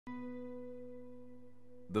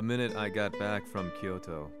The minute I got back from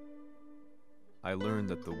Kyoto, I learned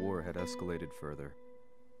that the war had escalated further.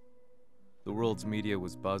 The world's media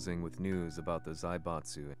was buzzing with news about the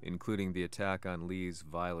Zaibatsu, including the attack on Lee's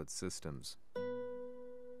Violet systems.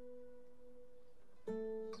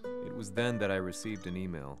 It was then that I received an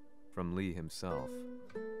email from Lee himself,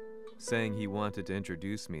 saying he wanted to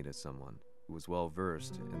introduce me to someone who was well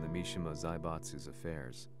versed in the Mishima Zaibatsu's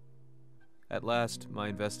affairs. At last, my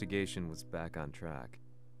investigation was back on track.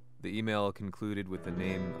 The email concluded with a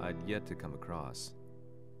name I'd yet to come across: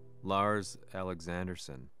 Lars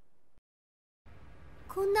Alexanderson.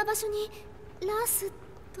 こんな場所にラース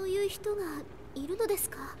という人がいるのです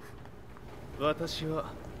か？私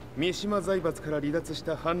は三島財閥から離脱し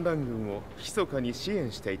た反乱軍を密かに支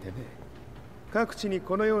援していてね。各地に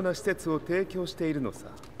このような施設を提供しているのさ。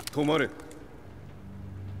止まれ。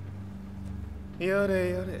やれ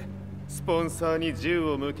やれ、スポンサーに銃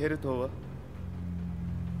を向けるとは。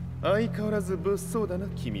相変わらず物騒だな、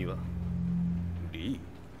君は。リー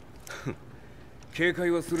警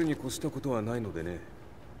戒はするに越したことはないのでね。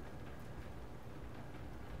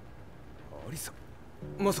アリサ、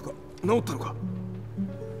まさか治ったのか？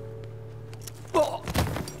あっ！ラー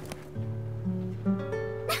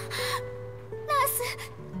ス、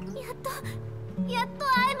やっと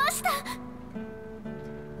会えました。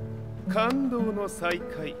感動の再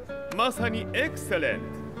会、まさにエクセレン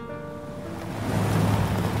ト。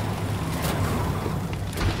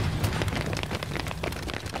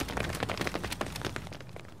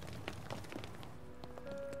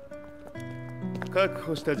確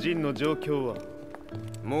保したジンの状況は？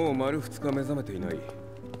もう丸2日目覚めていない。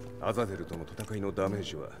アザゼルとの戦いのダメー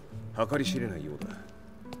ジは計り知れないようだ。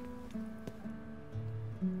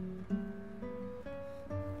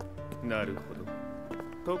なるほ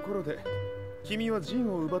ど。ところで君はジ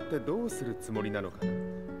ンを奪ってどうするつもりなのかな？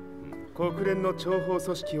国連の諜報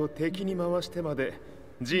組織を敵に回してまで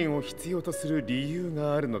ジンを必要とする理由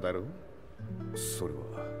があるのだろう？それは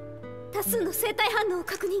多数の生体反応を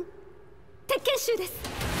確認。鉄拳衆です。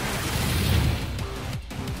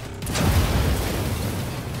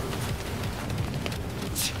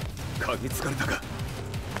嗅ぎつかれたか。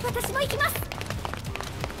私も行きます。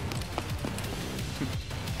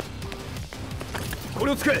こ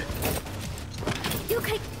れを使え。了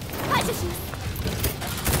解。排除します。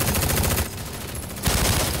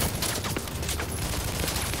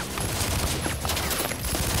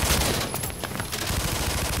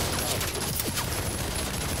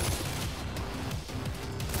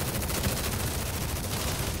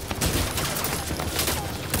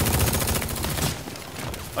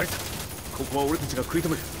アリサ、ここは俺たちが食い止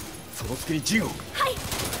める。その隙にジンを。はい。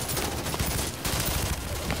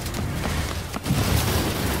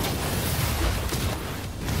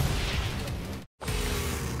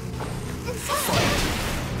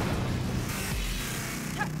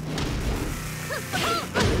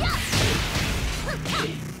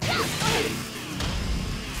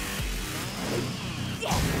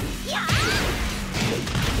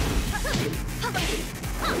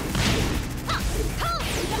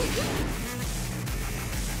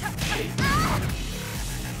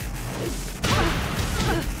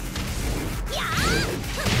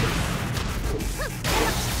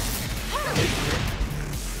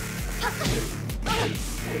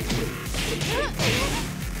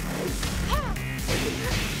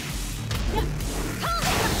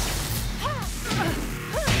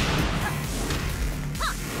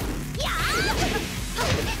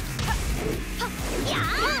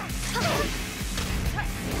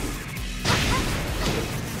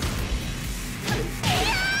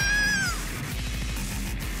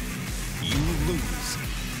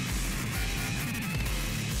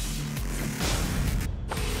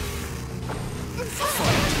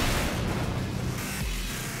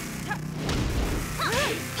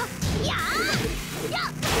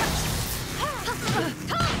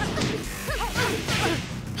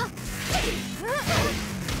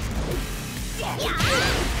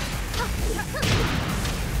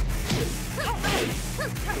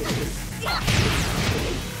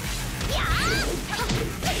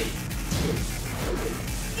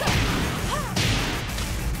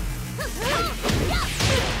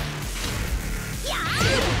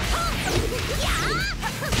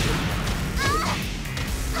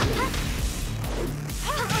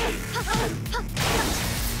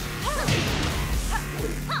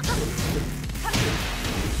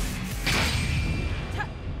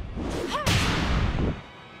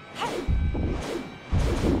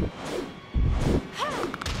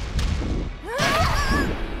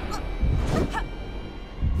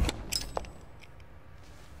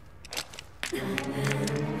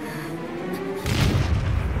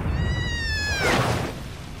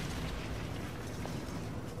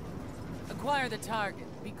the target.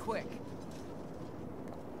 Be quick.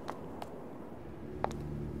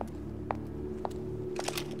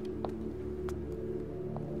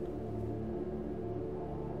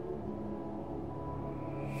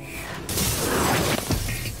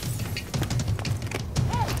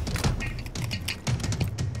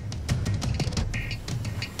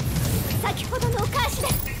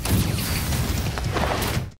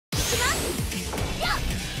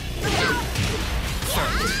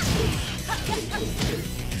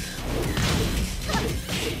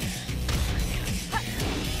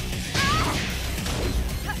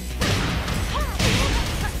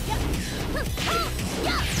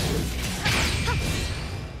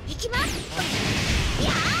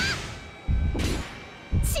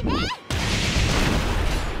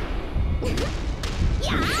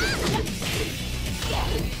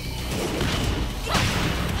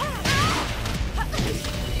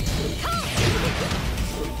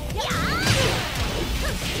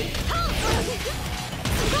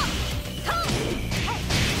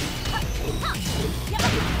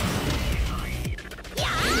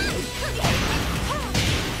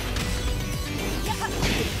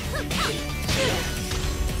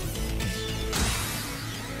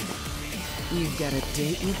 You've got a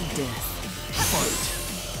date with death.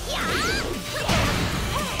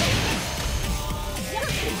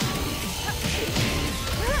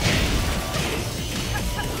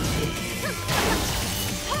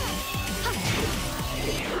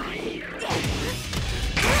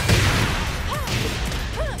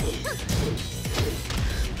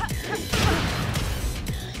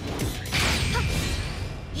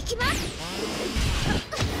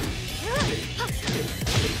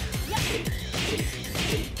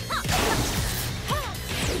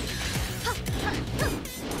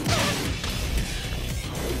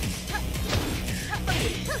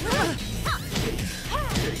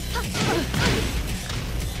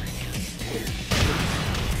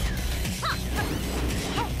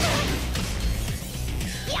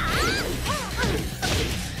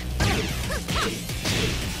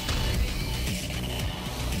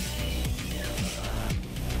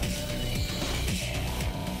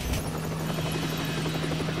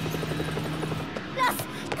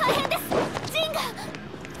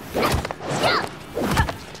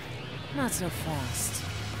 Not so fast.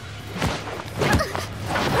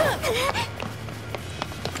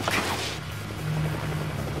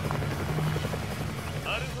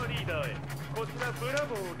 アルファリーダーへ、こちらブラ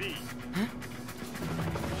ボー D。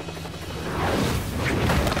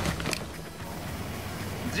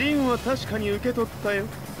ジンは確かに受け取ったよ。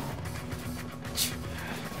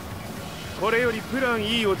これよりプラン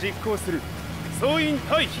E を実行する。総員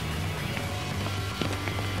退避。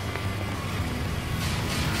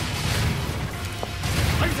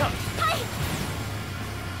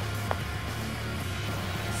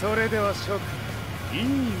それでは諸君、い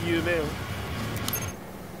い夢を。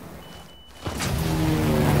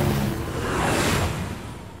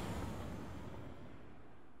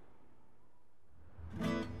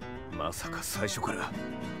まさか最初から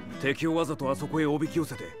敵をわざとあそこへおびき寄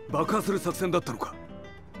せて爆破する作戦だったのか。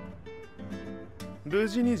無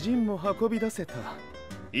事にジンも運び出せた。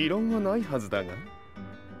異論はないはずだが。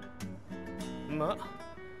まあ、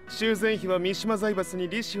修繕費は三島財閥に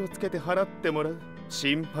利子をつけて払ってもらう。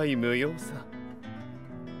心配無用さ。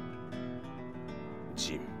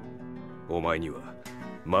ジン、お前には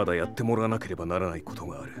まだやってもらわなければならないこと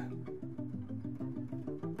がある。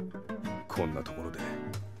こんなところで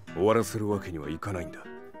終わらせるわけにはいかないんだ。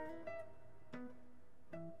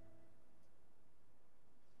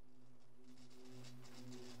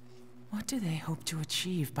What do they hope to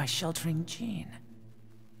achieve by sheltering Jean?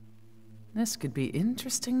 This could be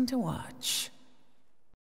interesting to watch.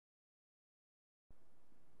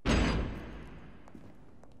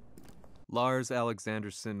 Lars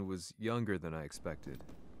Alexanderson was younger than I expected.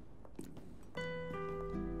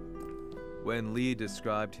 When Lee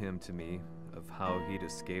described him to me, of how he'd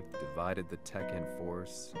escaped, divided the Tekken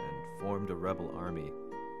force, and formed a rebel army,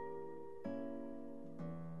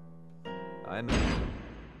 I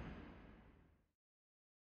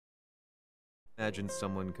imagined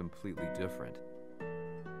someone completely different.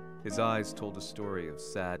 His eyes told a story of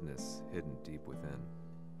sadness hidden deep within.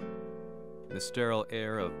 In the sterile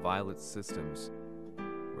air of Violet Systems,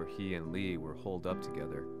 where he and Lee were holed up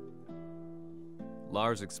together,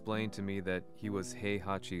 Lars explained to me that he was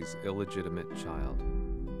Heihachi's illegitimate child.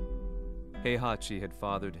 Heihachi had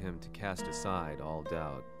fathered him to cast aside all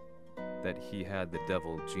doubt that he had the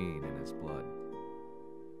devil gene in his blood.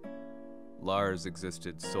 Lars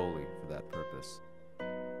existed solely for that purpose.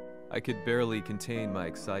 I could barely contain my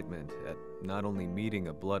excitement at not only meeting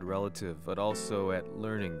a blood relative, but also at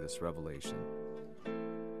learning this revelation.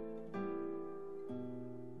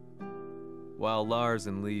 While Lars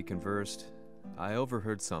and Lee conversed, I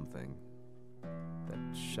overheard something that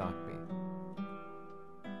shocked me.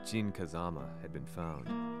 Jin Kazama had been found.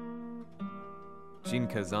 Jin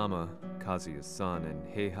Kazama, Kazuya's son and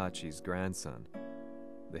Heihachi's grandson.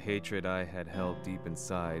 The hatred I had held deep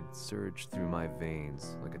inside surged through my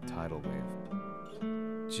veins like a tidal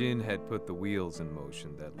wave. Jin had put the wheels in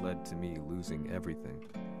motion that led to me losing everything.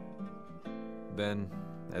 Then,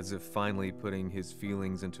 as if finally putting his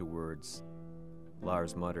feelings into words,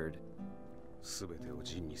 Lars muttered,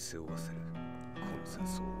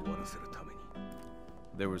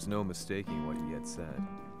 there was no mistaking what he had said.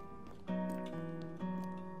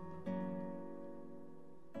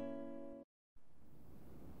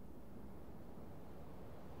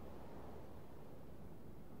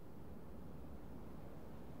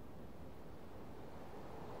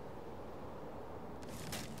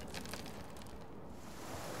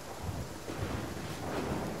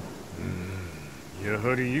や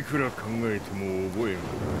はりいくら考えても覚えがな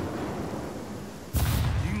い。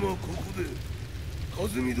今ここで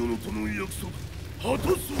風見殿との約束果た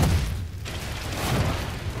そう。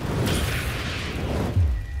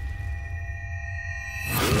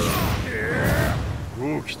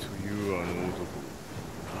豪輝というあの男、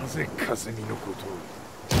なぜ風見のことを。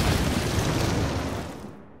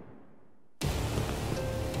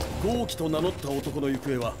豪輝と名乗った男の行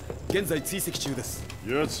方は現在追跡中です。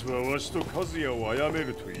奴はわしと和也を殺め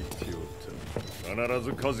ると言っておった。必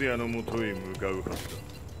ず和也のもとへ向かうはずだ。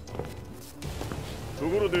と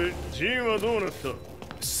ころでジンはどうなった？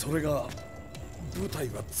それが部隊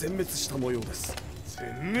は全滅した模様です。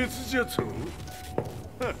全滅じゃと？は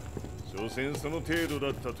っ、所詮その程度だ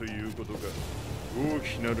ったということか。大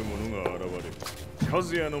きなるものが現れ、和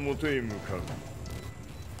也のもとへ向かう。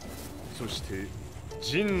そして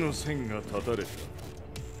陣の線が断たれた。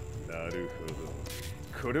なるほど。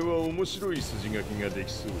これは面白い筋書きがで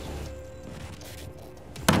きそう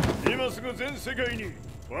じゃ。今すぐ全世界に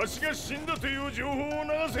わしが死んだという情報を流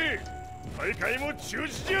せ。大会も中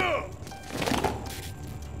止じゃ。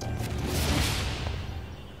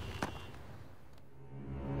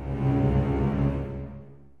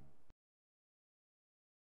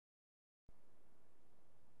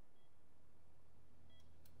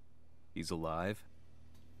He's alive?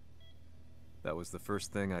 That was the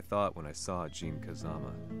first thing I thought when I saw Jin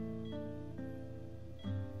Kazama.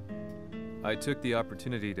 I took the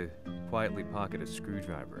opportunity to quietly pocket a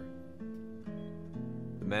screwdriver.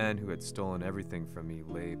 The man who had stolen everything from me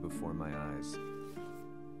lay before my eyes.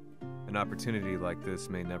 An opportunity like this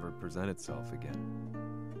may never present itself again.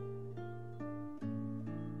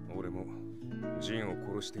 俺もジンを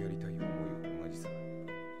殺してやりたい思いは同じさ。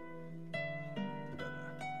だが、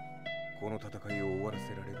この戦いを終わらせ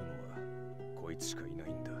られるのはこいつしかいな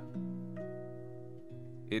いんだ。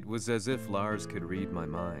It was as if Lars could read my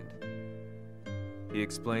mind. He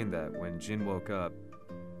explained that when Jin woke up,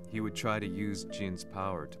 he would try to use Jin's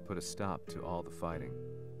power to put a stop to all the fighting.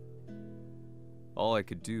 All I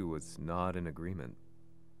could do was nod in agreement.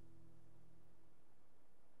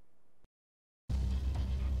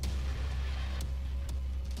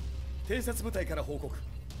 偵察部隊から報告。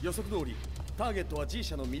予測通り、ターゲットは G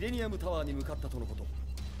社のミレニアムタワーに向かったとのこと。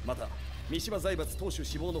また、三島財閥当主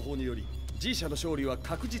死亡の方により、G 社の勝利は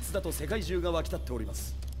確実だと世界中が沸き立っておりま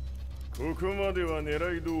す。ここまでは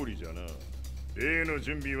狙い通りじゃな。例の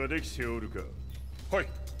準備はできておるか？はい。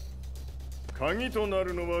鍵とな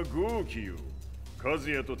るのは豪輝よ。和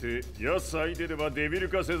也とて奴相手ではデビル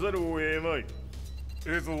化せざるを得まい。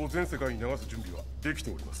映像を全世界に流す準備はできて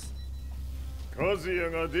おります。和也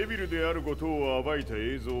がデビルであることを暴いた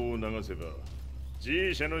映像を流せば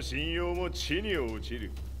G 社の信用も地に落ち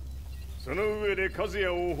る。その上で和也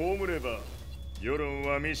を葬れば世論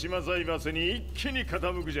は三島財閥に一気に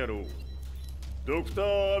傾くじゃろう。ドクタ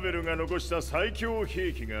ー・アベルが残した最強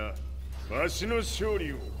兵器がわしの勝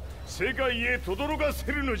利を世界へ轟か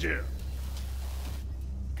せるのじゃ。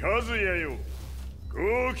和也よ、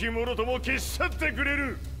豪輝者とも消し去ってくれ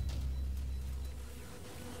る。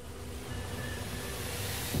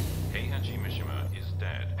Heihachi Mishima is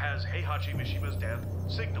dead. Has Heihachi Mishima's death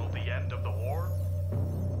signaled the end of the war?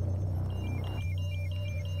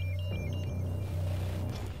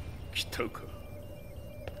 来たか。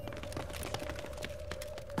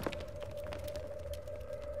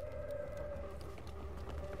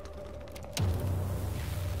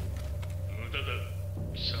無駄だ。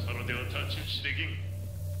貴様のでは太刀打ちできん。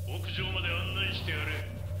屋上まで案内してやれ。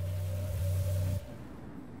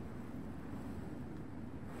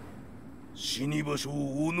死に場所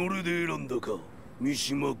を己で選んだか、三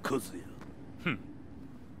島和也。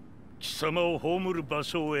貴様を葬る場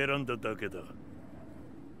所を選んだだけだ。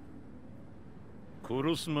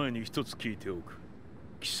殺す前に一つ聞いておく。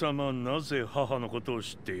貴様はなぜ母のことを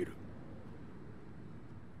知っている？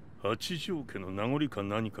八条家の名残か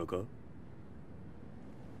何かか？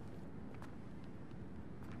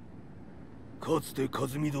かつて和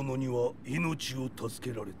美殿には命を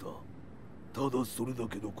助けられた。ただそれだ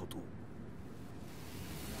けのこと。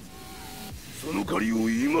その借りを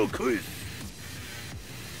今返す。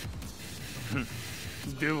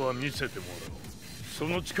では見せてもらおう。そ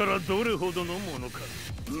の力どれほどのものか。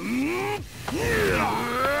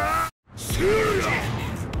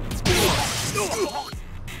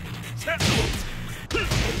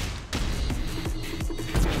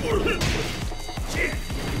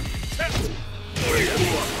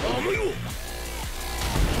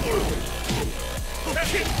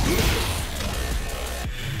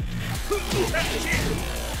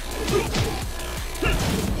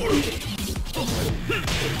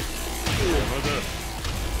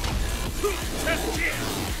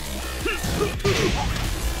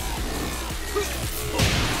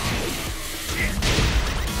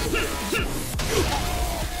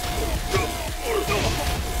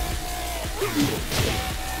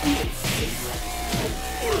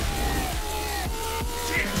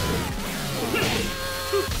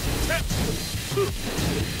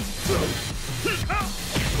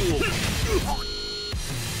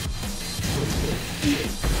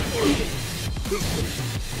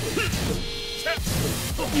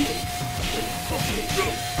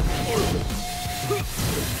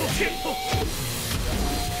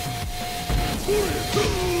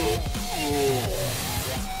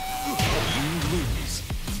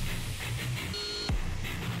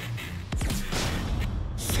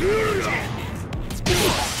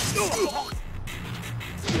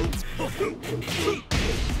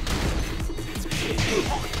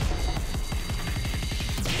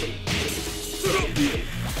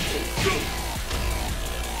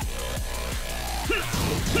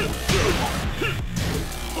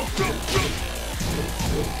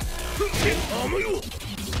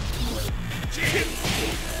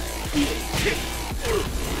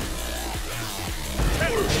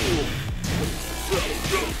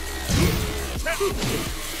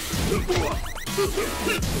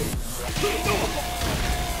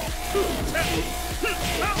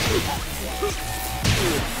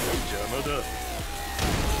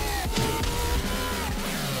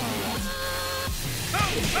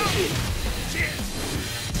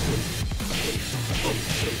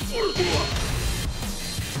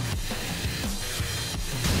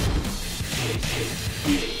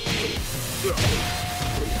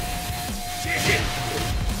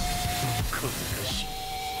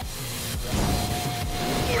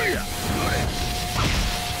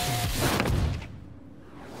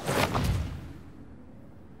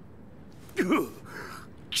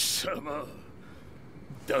貴様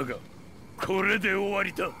だがこれで終わ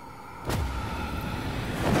りだ。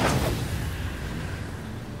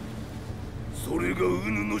それが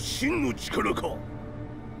ウヌの真の力か。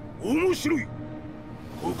面白い。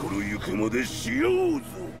心ゆくまでしようぞ。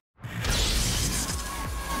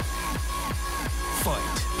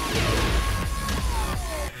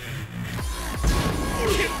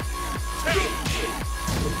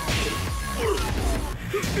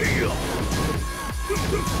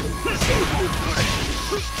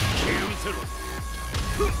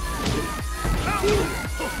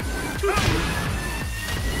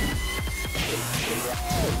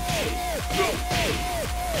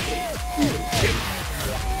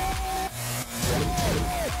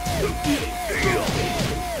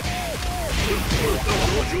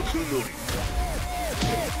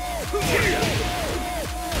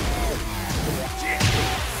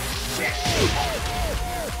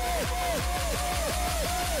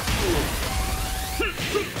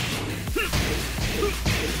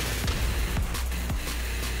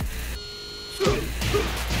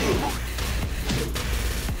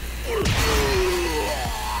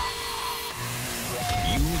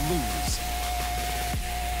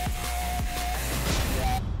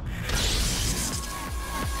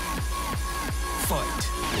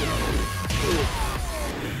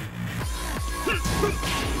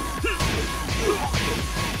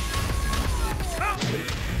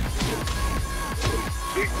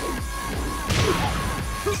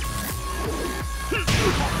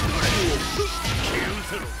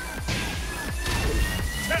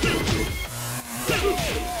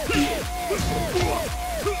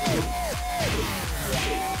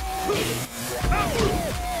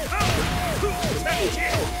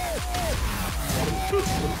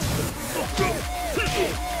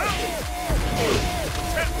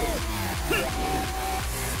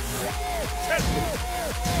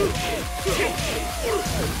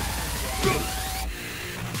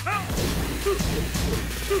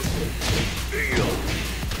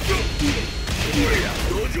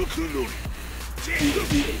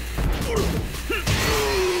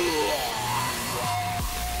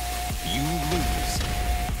You lose.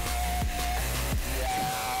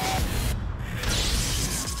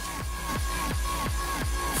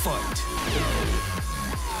 Fight.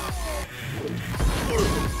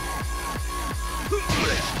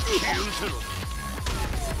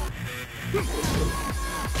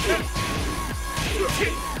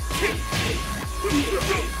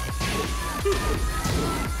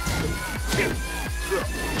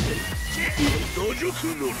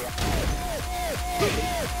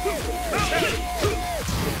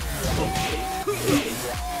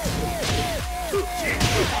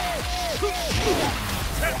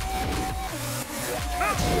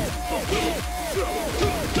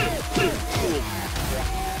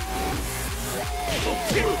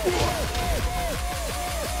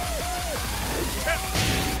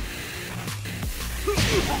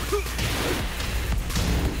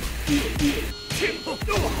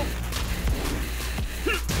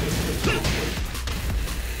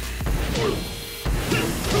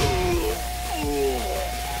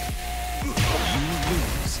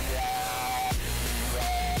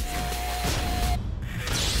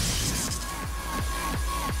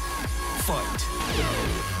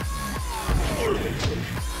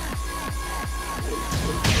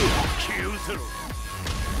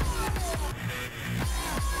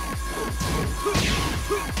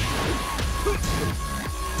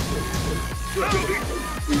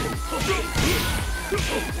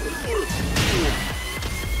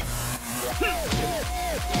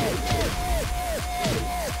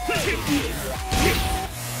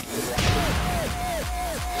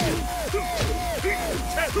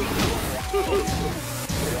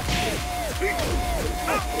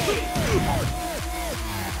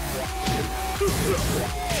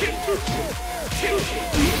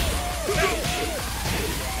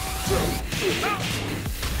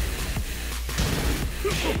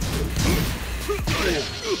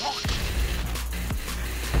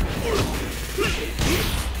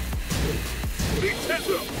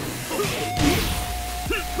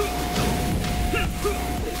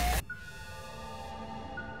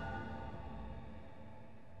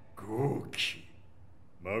豪輝、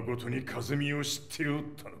まことに風見を知っておっ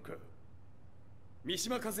たのか。三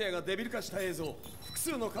島和也がデビル化した映像、複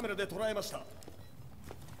数のカメラで捉えました。と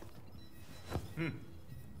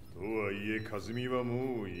はいえ風見は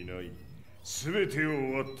もういない。全てを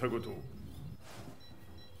終わったこと。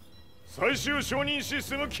最終承認シ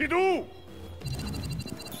ステム起動。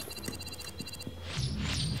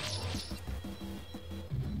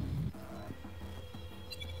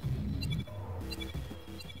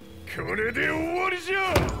これで終わりじ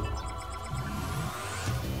ゃ。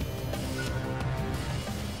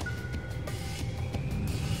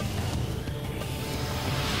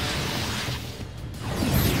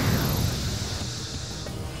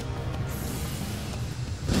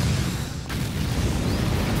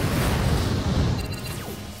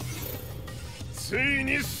つい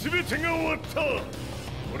に全てが終わった。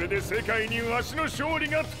これで世界にわしの勝利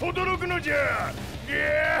が轟くのじゃ。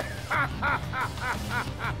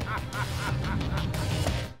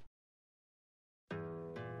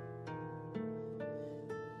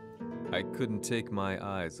I couldn't take my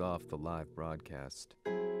eyes off the live broadcast.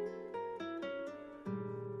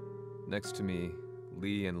 Next to me,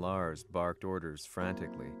 Lee and Lars barked orders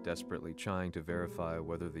frantically, desperately trying to verify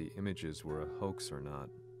whether the images were a hoax or not.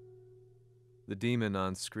 The demon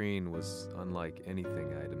on screen was unlike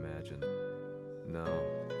anything I'd imagined. No,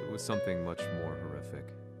 it was something much more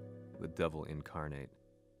horrific. The devil incarnate.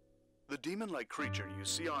 The demon-like creature you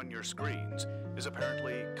see on your screens is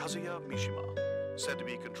apparently Kazuya Mishima, said to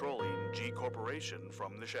be controlling G Corporation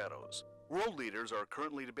from the shadows. World leaders are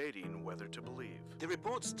currently debating whether to believe. The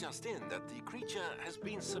reports just in that the creature has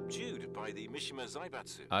been subdued by the Mishima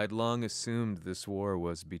Zaibatsu. I'd long assumed this war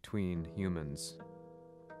was between humans.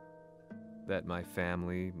 That my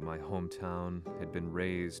family, my hometown, had been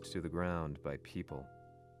razed to the ground by people.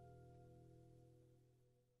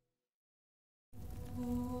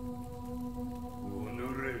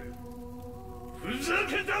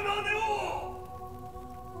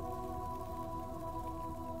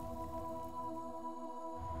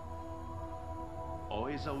 Ho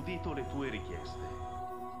esaudito le tue richieste.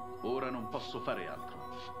 Ora non posso fare altro.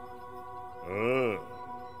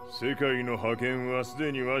 世界の覇権はす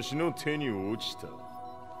でにわしの手に落ちた。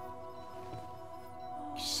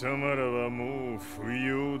様らはもう不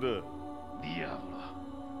要だ。Diablo.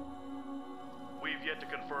 We've yet to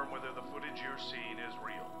confirm whether the footage you're seeing is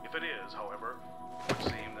real. If it is, however, it would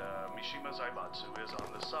seem the Mishima Zaibatsu is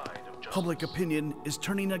on the side of justice. Public opinion is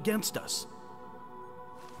turning against us.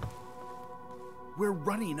 We're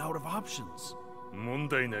running out of options. 問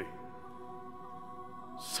題ない。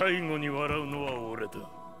最後に笑うのは俺だ。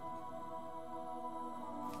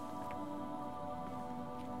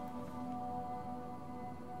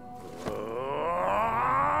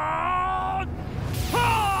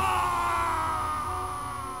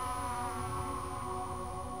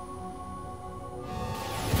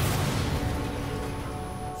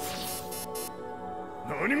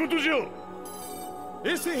何事じゃ。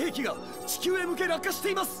衛星兵器が地球へ向け落下し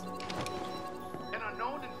ています。An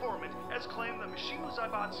unknown informant has claimed the Mishima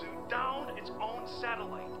Zaibatsu downed its own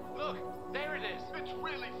satellite. Look, there it is. It's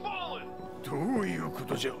really fallen. どういうこ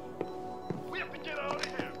とじゃ。We have to get out of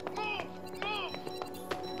here. Move! Move!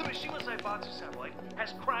 The Mishima Zaibatsu satellite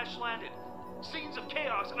has crash landed. Scenes of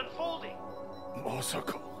chaos unfolding. まさ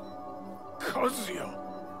か、和也。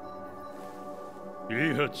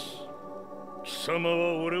イハチ、貴様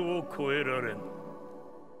は俺を超えられん。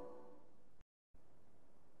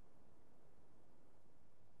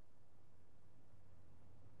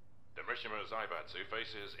The Mishima Zaibatsu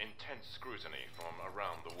faces intense scrutiny from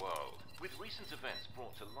around the world. With recent events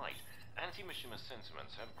brought to light, anti-Mishima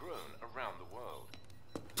sentiments have grown around the world.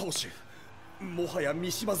 当主、もはや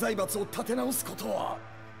三島財閥を立て直すことは。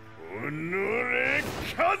おのれ、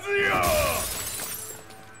和也。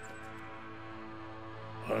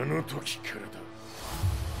あの時からだ。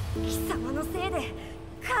貴様のせいで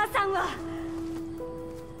母さんは。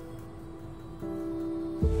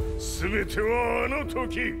全てはあの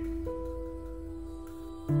時。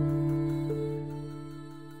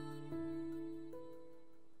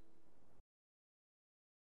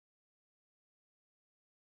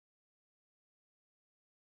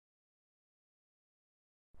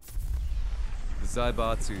The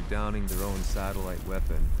Zaibatsu downing their own satellite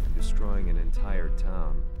weapon and destroying an entire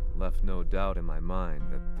town left no doubt in my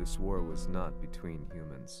mind that this war was not between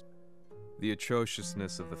humans. The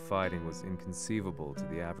atrociousness of the fighting was inconceivable to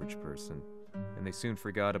the average person, and they soon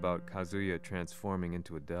forgot about Kazuya transforming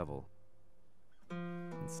into a devil,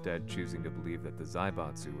 instead choosing to believe that the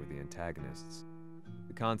Zaibatsu were the antagonists.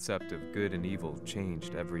 The concept of good and evil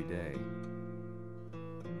changed every day.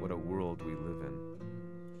 What a world we live in.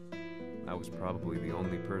 I was probably the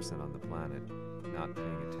only person on the planet not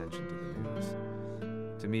paying attention to the news.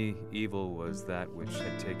 To me, evil was that which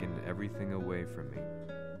had taken everything away from me,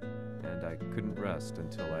 and I couldn't rest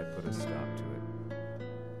until I put a stop to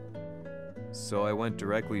it. So I went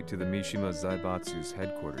directly to the Mishima Zaibatsu's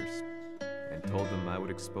headquarters and told them I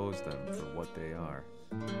would expose them for what they are.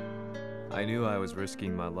 I knew I was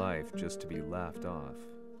risking my life just to be laughed off,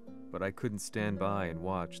 but I couldn't stand by and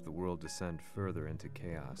watch the world descend further into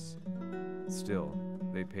chaos. Still,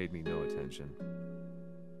 they paid me no attention.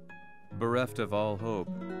 Bereft of all hope,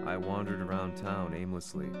 I wandered around town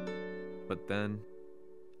aimlessly. But then,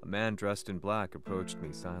 a man dressed in black approached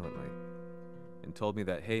me silently and told me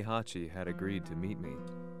that Heihachi had agreed to meet me.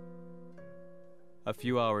 A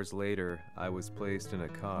few hours later, I was placed in a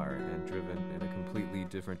car and driven in a completely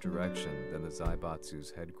different direction than the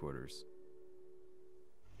Zaibatsu's headquarters.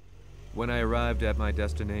 When I arrived at my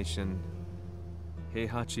destination,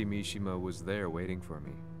 Heihachi Mishima was there waiting for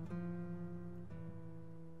me.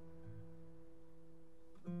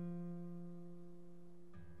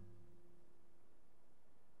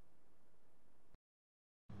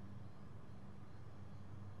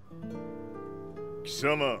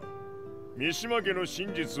 Kisama, 三島家の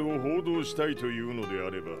真実を報道したいというのであ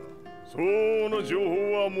れば、相応の情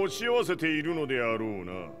報は持ち合わせているのであろう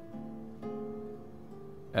な。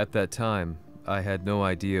At that time, I had no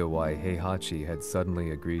idea why Heihachi had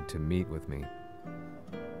suddenly agreed to meet with me.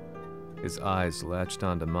 His eyes latched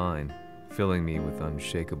onto mine, filling me with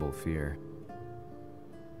unshakable fear.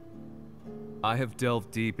 I have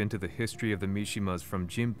delved deep into the history of the Mishimas from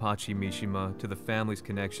Jinpachi Mishima to the family's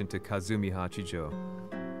connection to Kazumi Hachijo.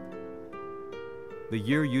 The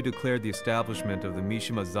year you declared the establishment of the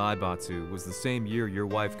Mishima Zaibatsu was the same year your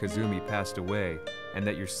wife Kazumi passed away, and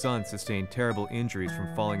that your son sustained terrible injuries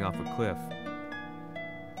from falling off a cliff.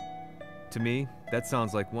 To me, that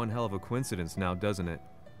sounds like one hell of a coincidence now, doesn't it?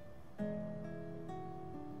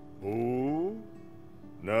 おお、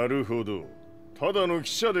なるほど。ただの記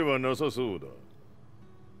者ではなさそうだ。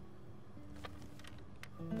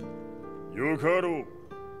よかろう。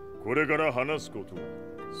これから話すことは、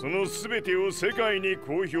その全てを世界に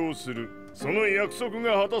公表する。その約束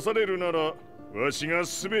が果たされるなら、わしが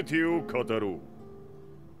全てを語ろう。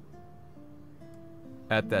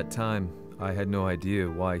At that time, I had no idea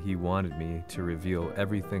why he wanted me to reveal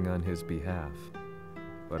everything on his behalf.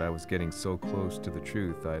 But I was getting so close to the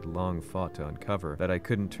truth I'd long fought to uncover that I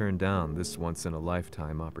couldn't turn down this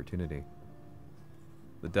once-in-a-lifetime opportunity.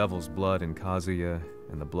 The devil's blood in Kazuya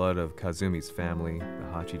and the blood of Kazumi's family, the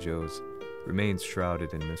Hachijos, remains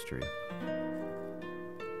shrouded in mystery.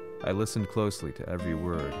 I listened closely to every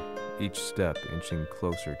word, each step inching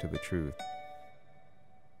closer to the truth.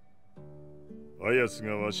 あやつ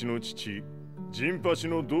がわしの父、ジンパシ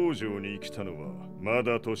の道場に来たのは、ま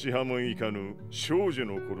だ年端もいかぬ少女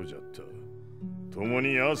の頃じゃった。共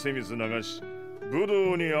に汗水流し、武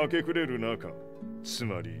道に明け暮れる中、つ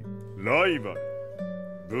まりライバル。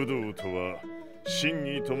武道とは、真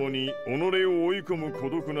に共に己を追い込む孤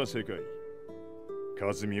独な世界。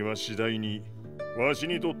和美は次第に、わし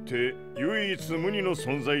にとって唯一無二の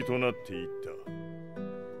存在となっていった。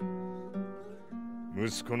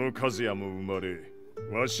息子の和也も生まれ、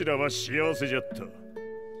わしらは幸せじゃった。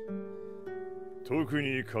特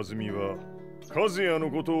に和美は、和也の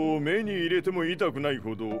ことを目に入れても痛くない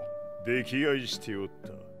ほど溺愛しておった。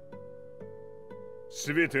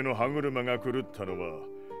すべての歯車が狂ったのは、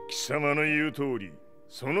貴様の言う通り、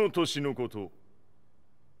その年のこと。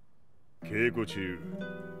稽古中、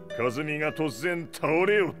和美が突然倒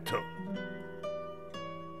れおった。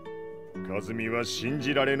和美は信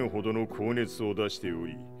じられぬほどの高熱を出してお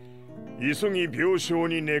り、急ぎ病床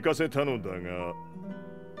に寝かせたのだが、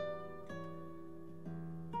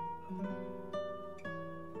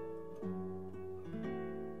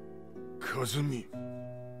和美。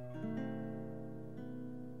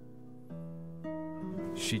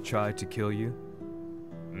She tried to kill you?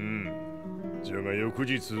 じゃが翌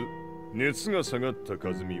日、熱が下がった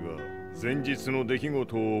和美は前日の出来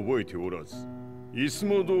事を覚えておらず、いつ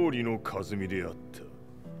も通りの和美であった。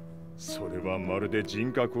それはまるで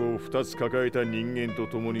人格を2つ抱えた人間と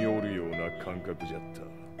共におるような感覚じゃった。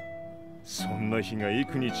そんな日が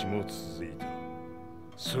幾日も続いた。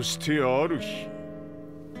そしてある日、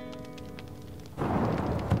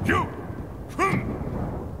よっふん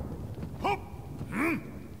ほっうん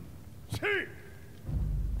せい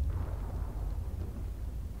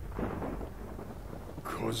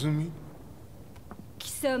和美。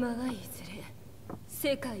貴様はいずれ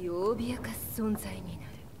世界を脅かす存在にな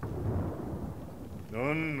る。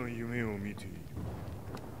何の夢を見ている？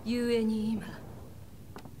故に今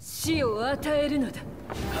死を与えるのだ。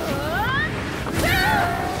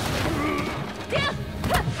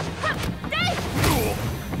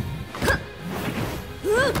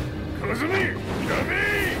和美、やめ！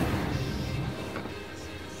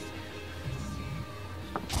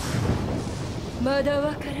まだ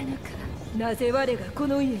わからぬか、なぜ我がこ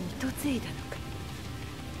の家に嫁いだのか。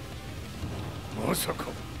まさか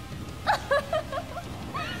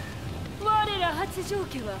我ら八丈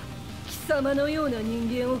家は貴様のような人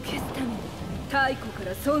間を消すために太古か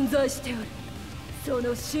ら存在しておる。そ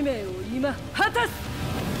の使命を今果たす。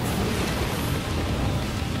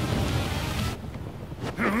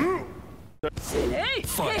死ねい！手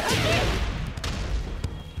吐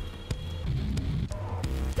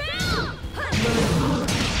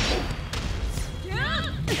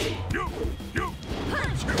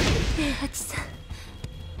平八さん。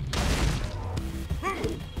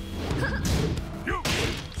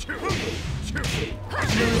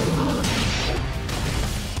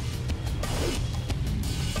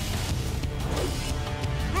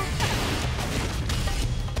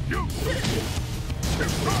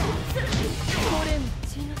これも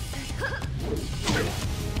血の差。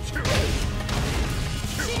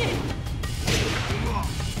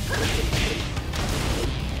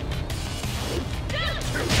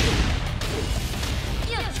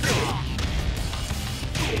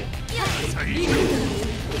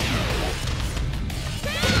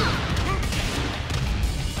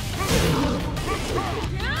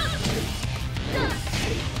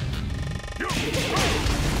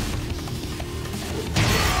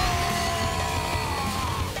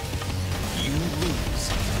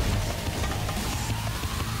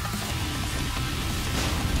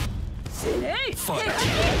死ね！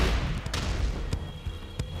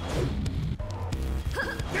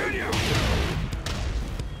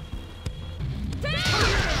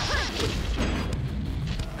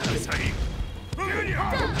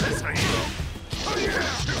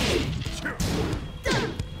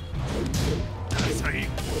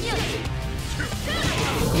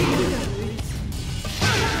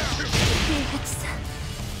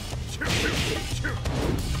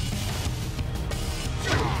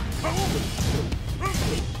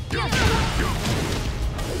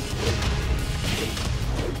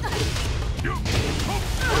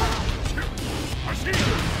走れ！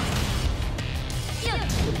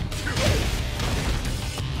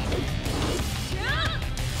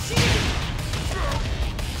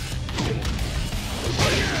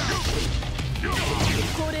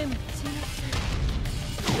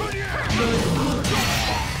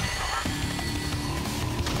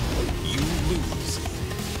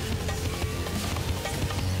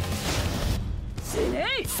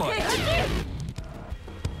 Fight!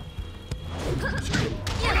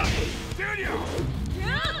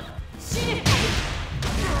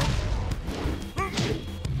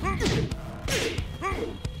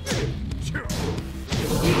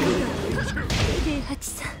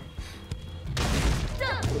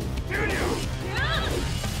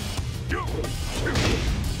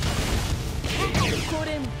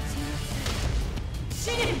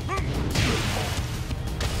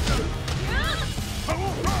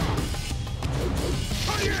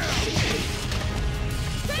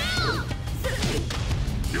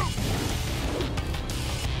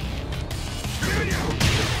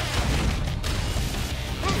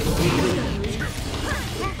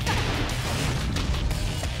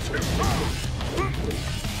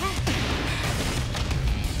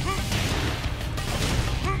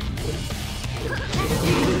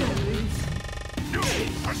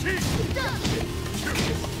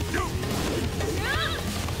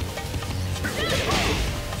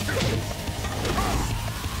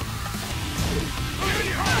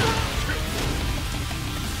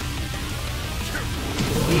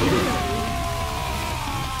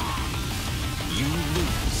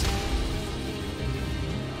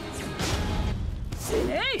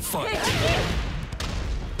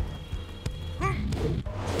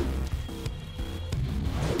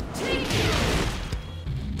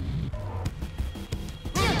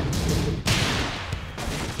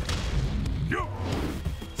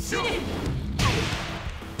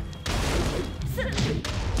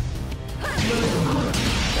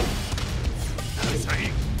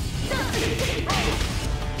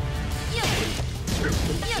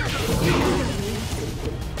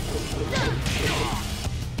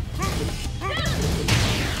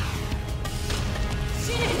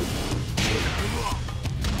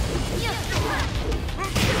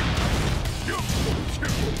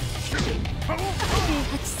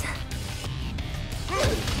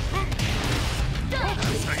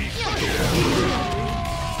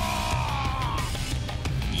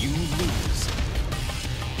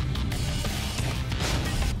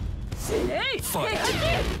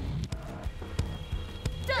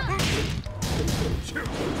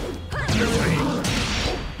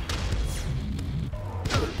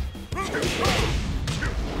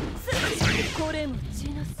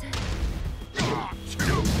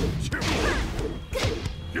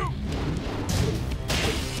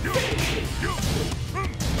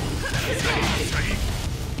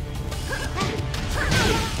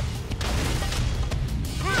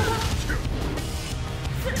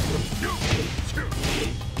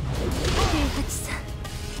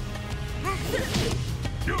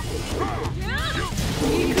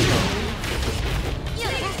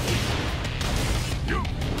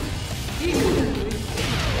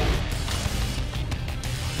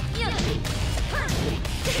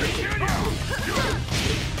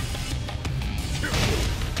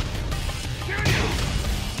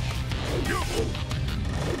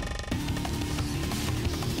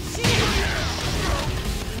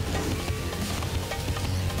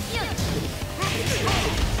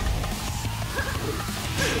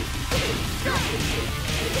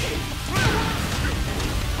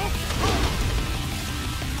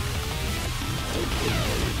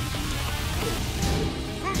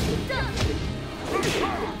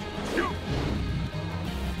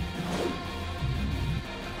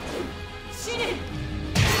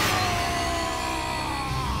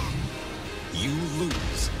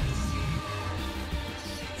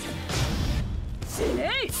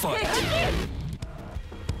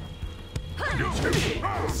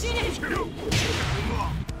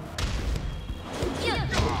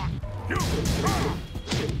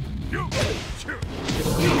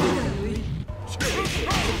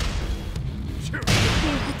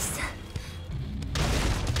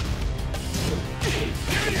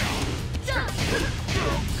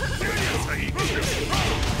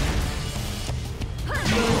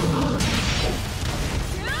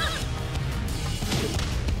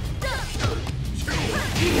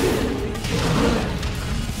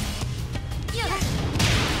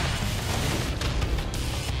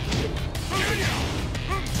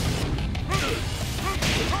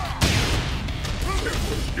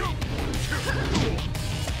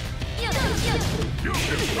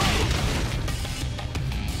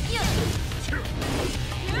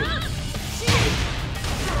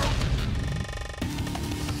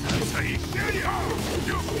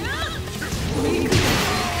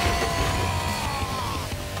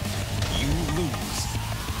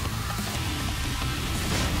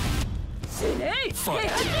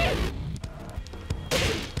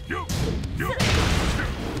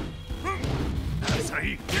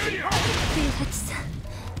 八さん。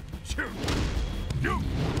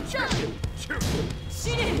死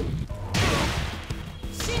ね。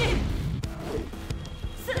死ね。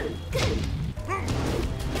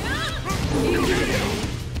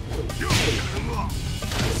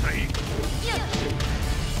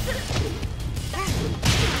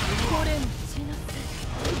これも血のせい。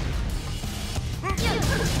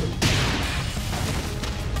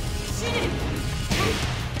死ね。死ね。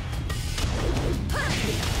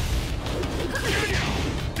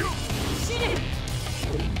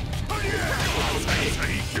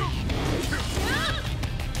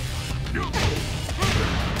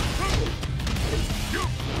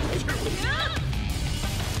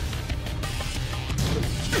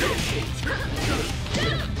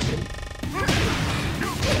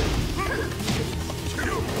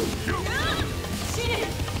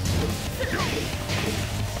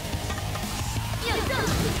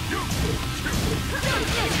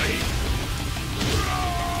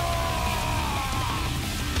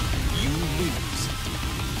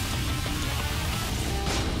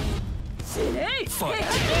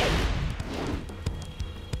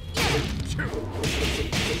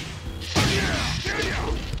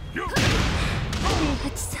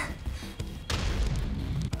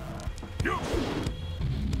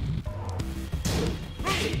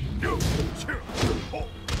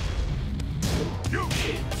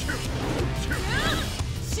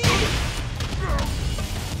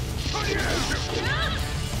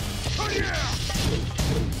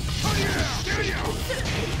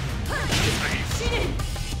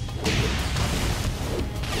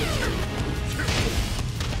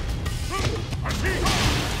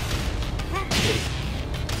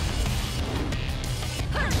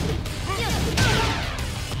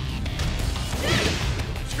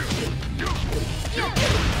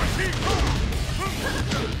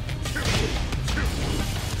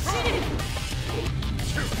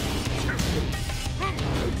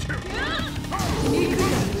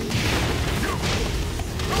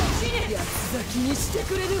気にして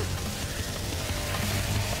くれる。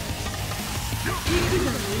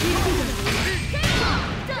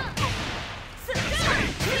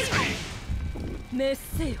メッ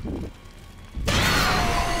セよ。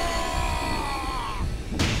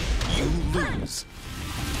You lose.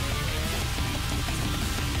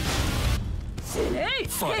 死ねい。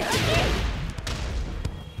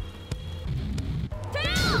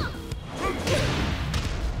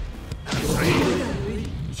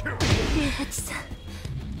平八さん。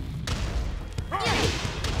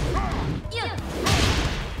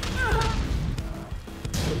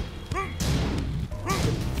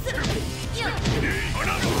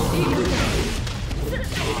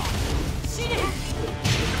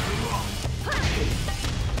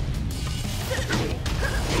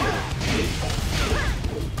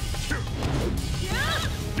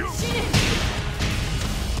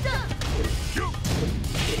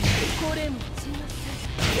これも血の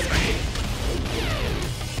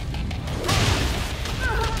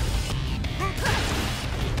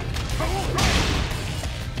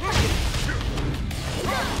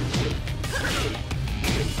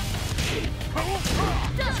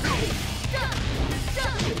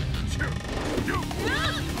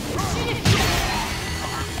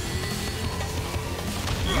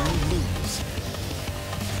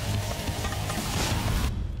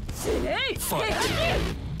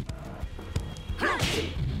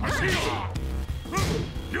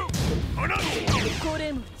こ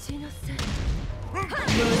れも血のせい。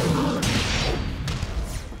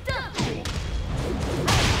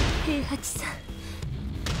平八さん。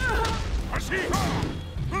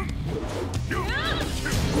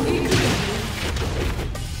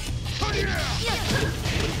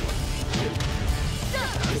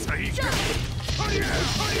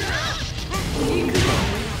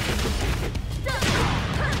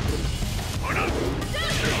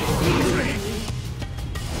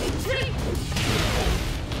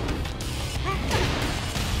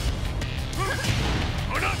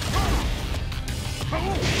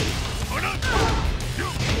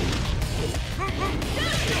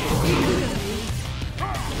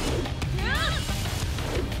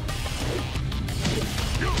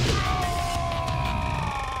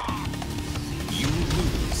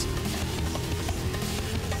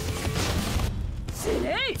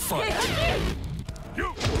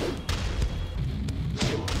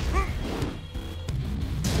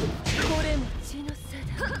これも血のせい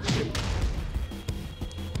だ。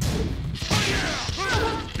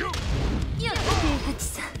平八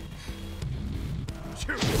さん。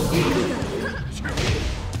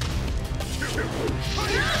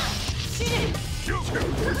死ね。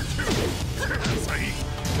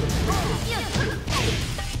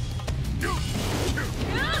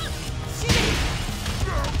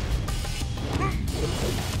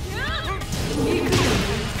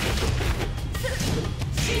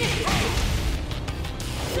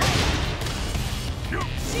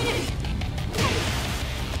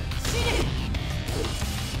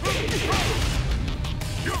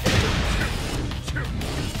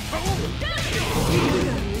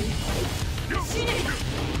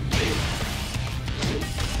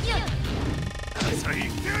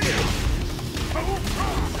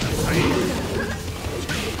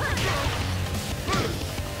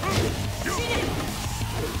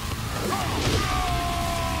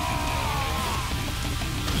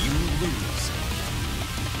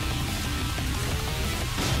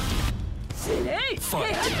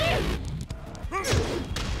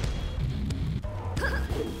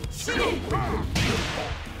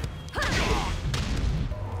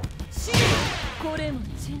これも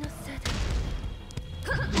血の差だ。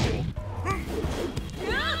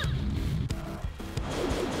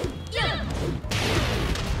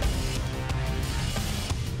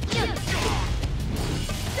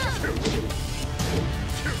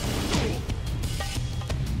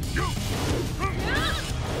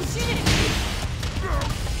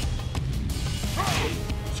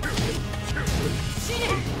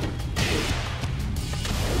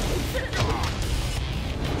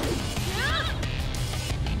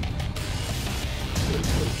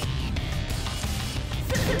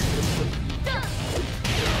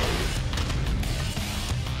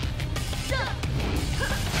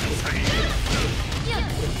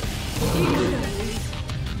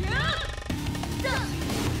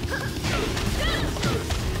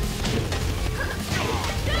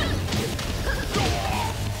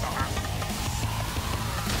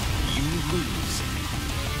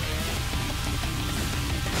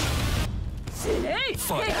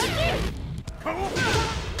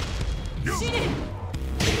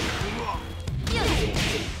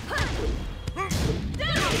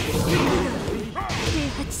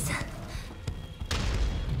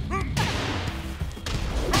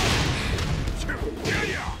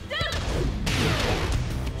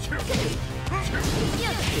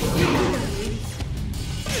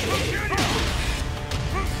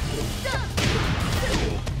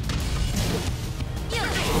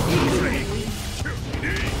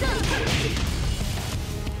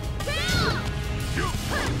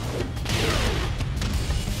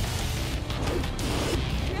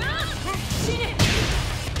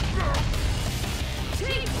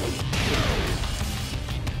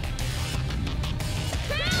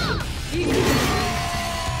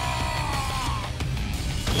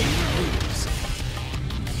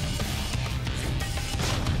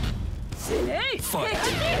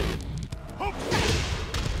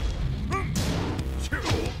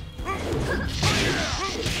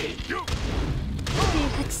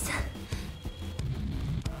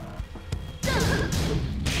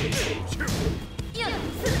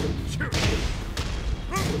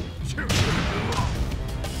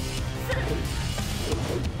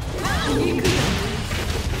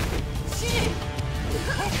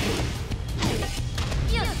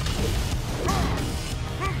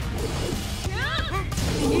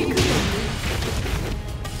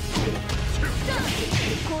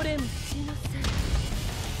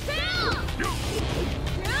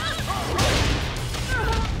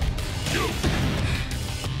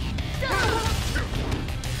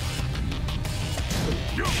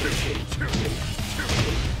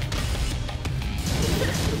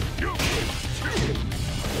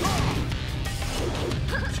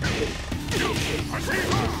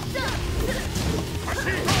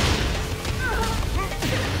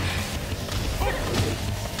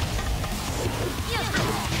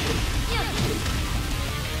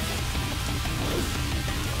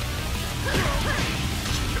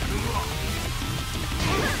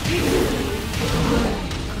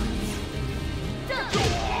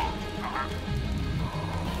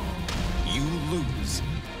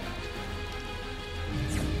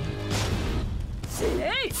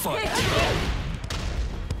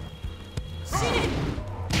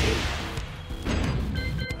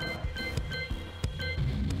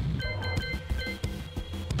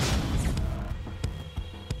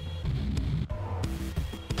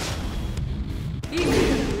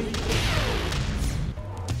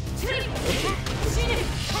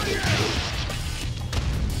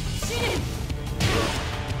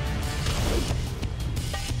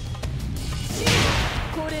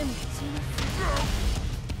こ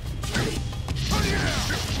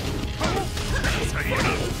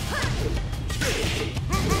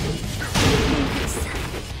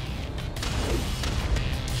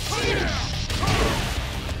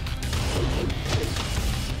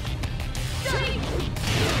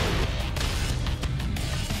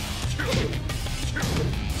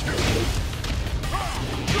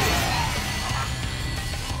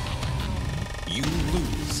You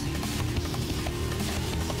lose.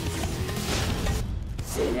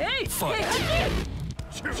 Fight.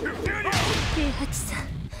 平八さ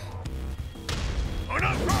ん。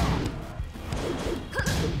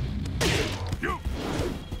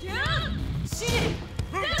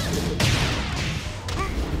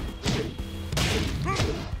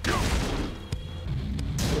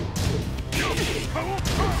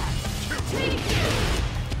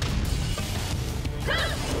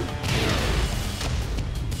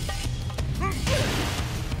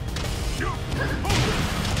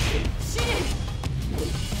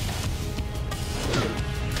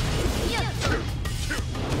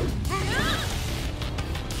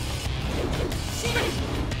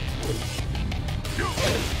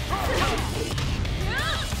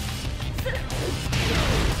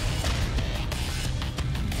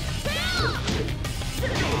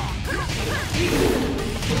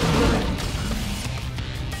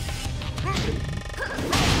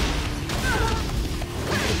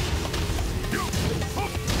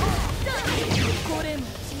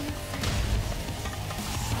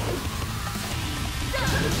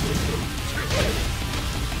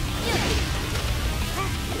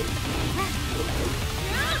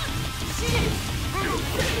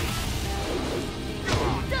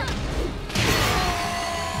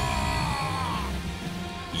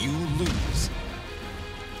You lose.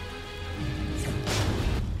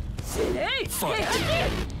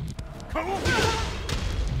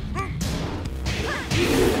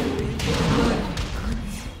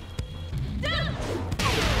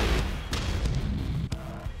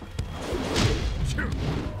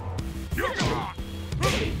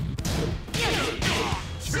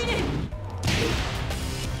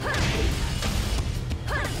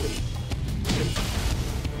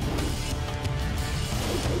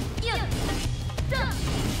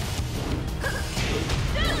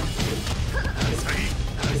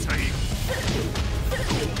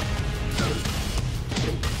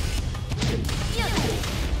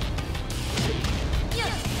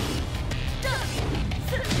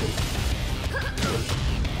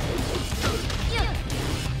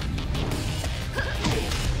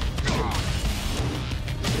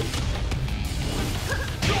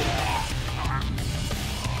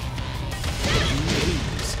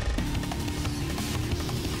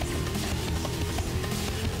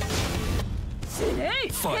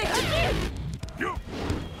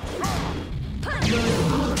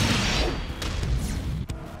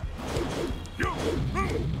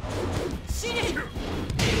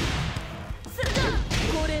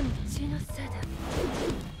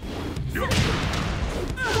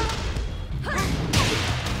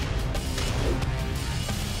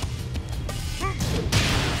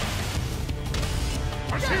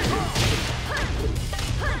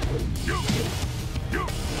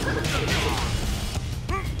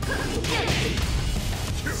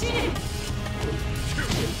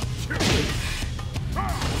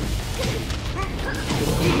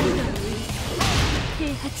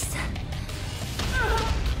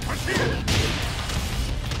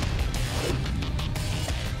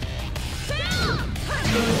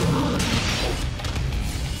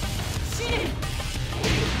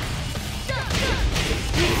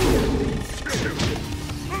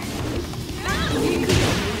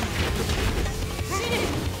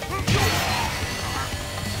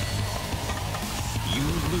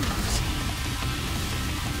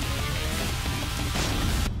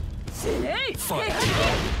 Fight. Fight.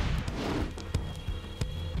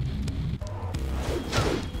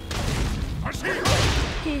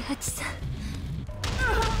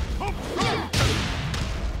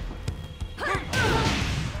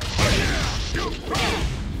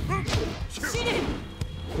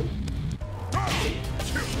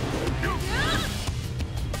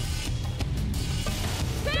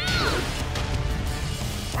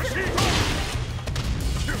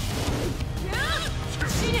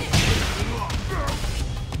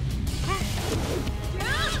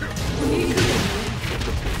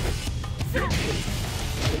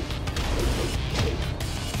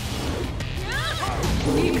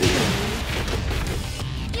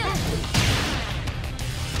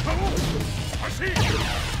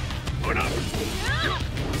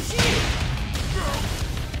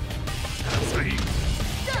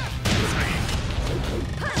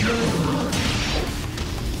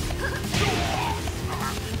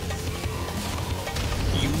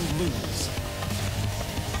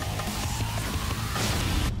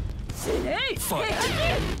 Fight!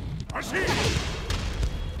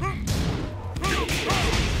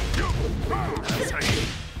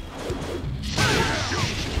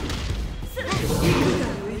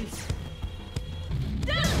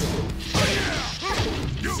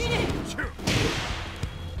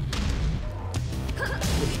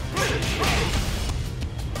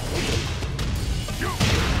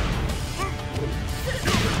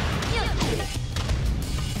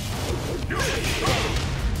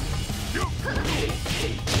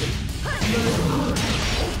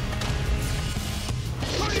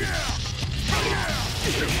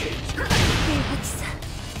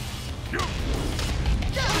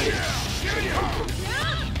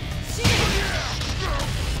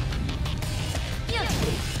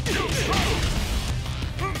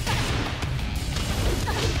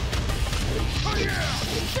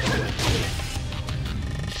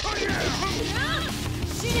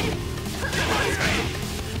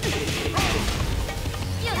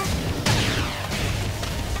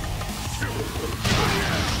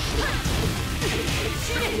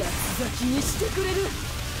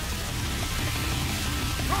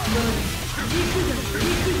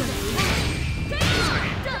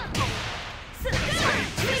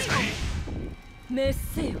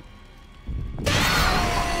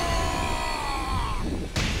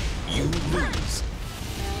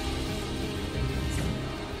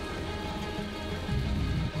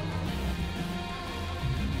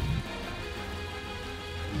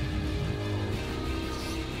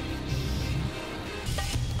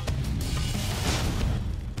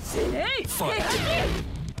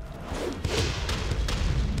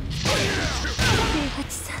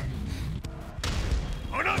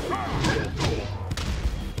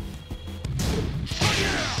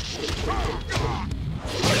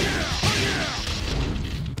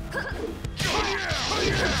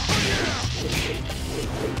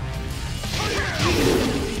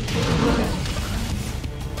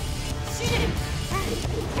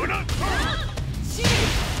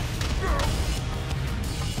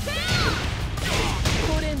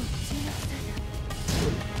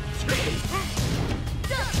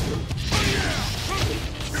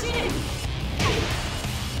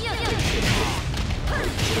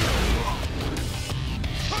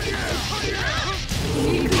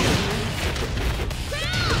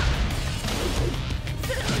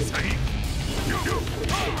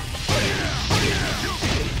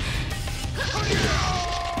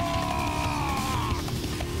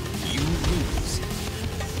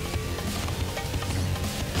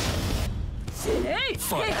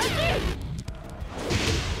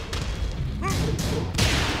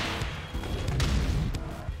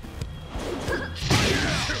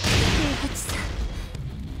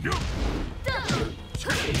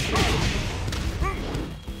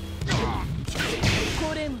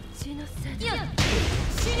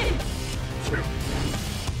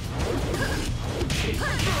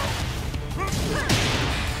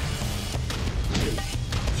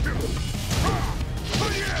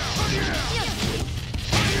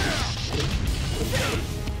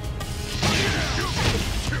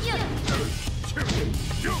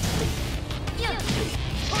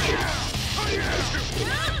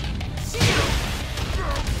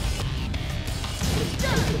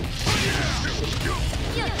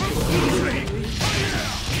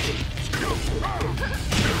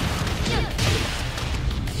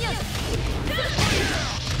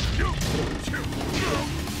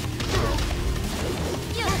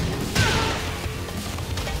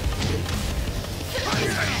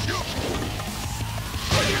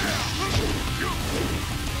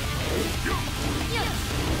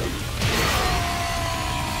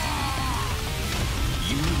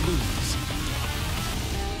 You lose.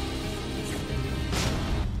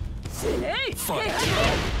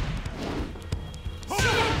 Fight!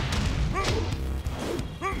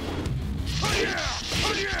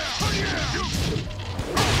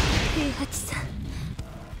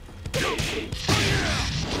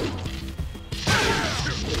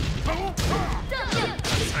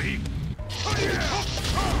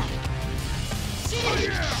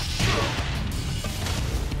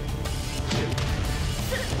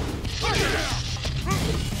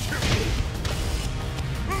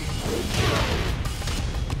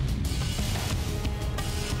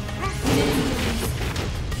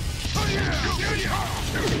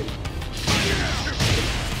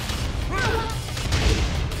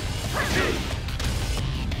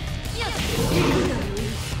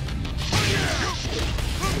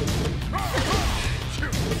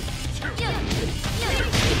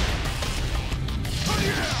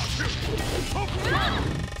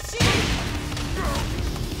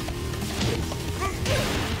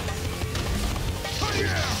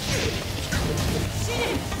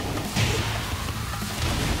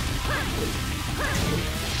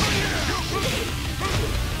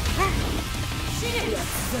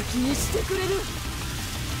 先にしてくれる。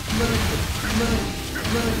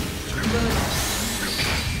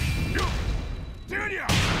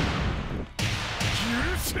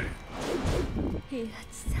平八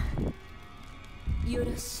さん、よ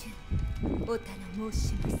ろしゅうお頼申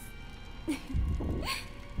します。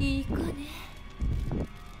いい子ね。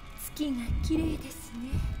月が綺麗ですね。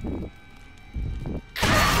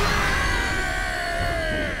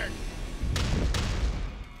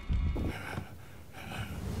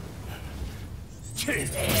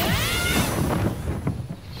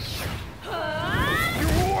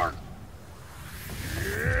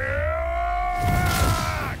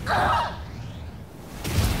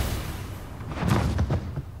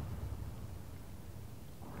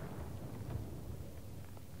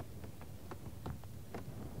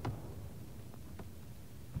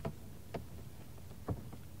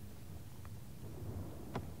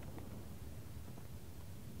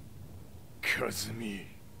和美。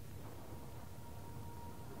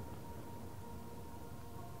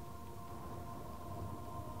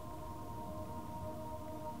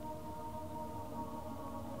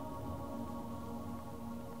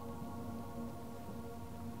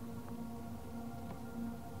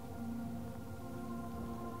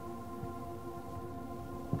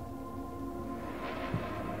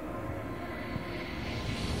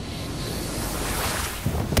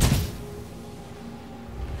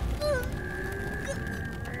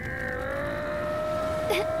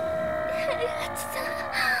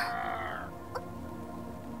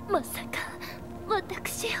まさか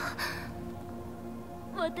私を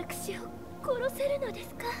殺せるのです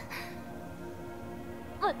か？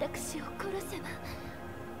私を殺せば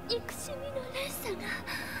憎しみの連鎖が。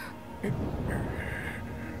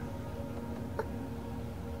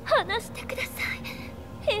話してください、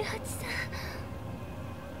平八さん。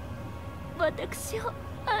私を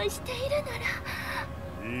愛しているな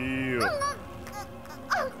ら。いいよ。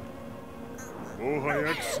もは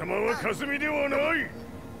や貴様は和美ではない。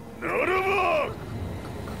ならば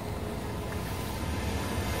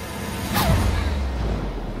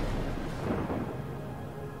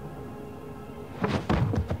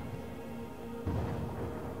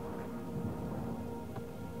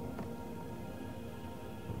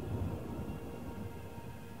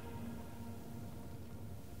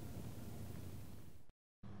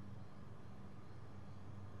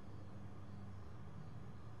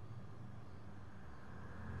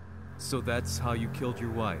So that's how you killed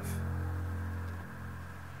your wife.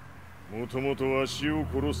 もともとわしを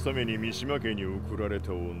殺すために三島家に送られ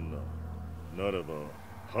た女。ならば、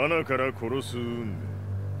花から殺す運命。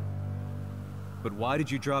But why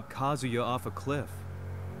did you drop Kazuya off a cliff?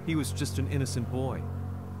 He was just an innocent boy.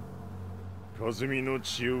 和美の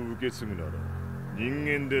血を受け継ぐなら、人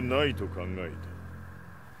間でないと考え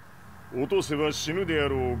た。落とせば死ぬであ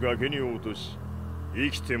ろう崖に落とし、生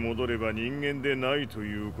きて戻れば人間でないと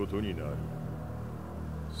いうことになる。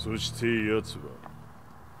そして奴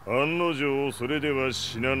は案の定それでは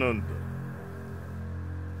死ななんだ。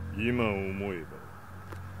今思え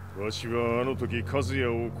ばわしはあの時和也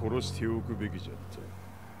を殺しておくべきじゃっ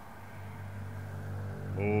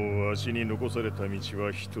た。もうわしに残された道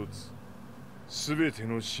は一つ。すべて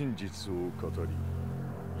の真実を語り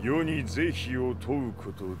世に是非を問う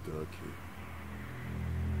ことだけ。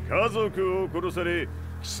家族を殺され、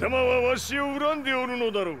貴様はわしを恨んでおる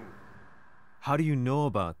のだろう。How do you know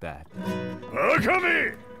about that? バカ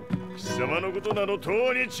め！貴様のことなどと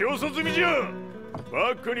うに調査済みじゃ。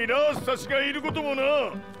バックにラースたちがいることもな。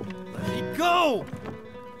Let me go!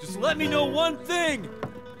 Just let me know one thing!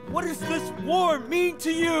 What does this war mean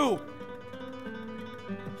to you?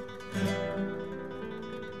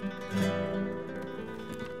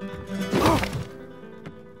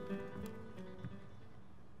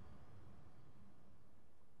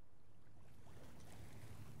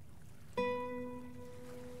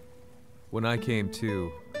 When I came to,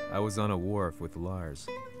 I was on a wharf with Lars.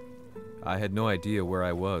 I had no idea where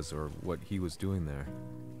I was or what he was doing there.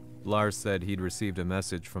 Lars said he'd received a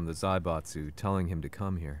message from the Zaibatsu telling him to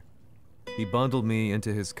come here. He bundled me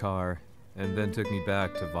into his car and then took me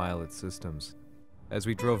back to Violet Systems. As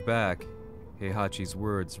we drove back, Heihachi's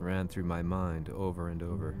words ran through my mind over and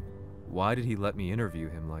over. Why did he let me interview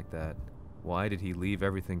him like that? Why did he leave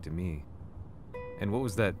everything to me? And what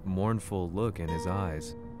was that mournful look in his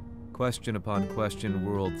eyes? Question upon question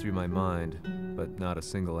whirled through my mind, but not a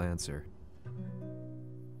single answer.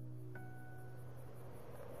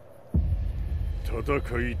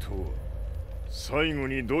 戦いとは最後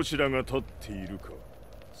にどちらが立っているか、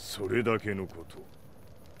それだけのこと。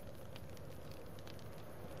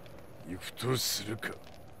行くとするか。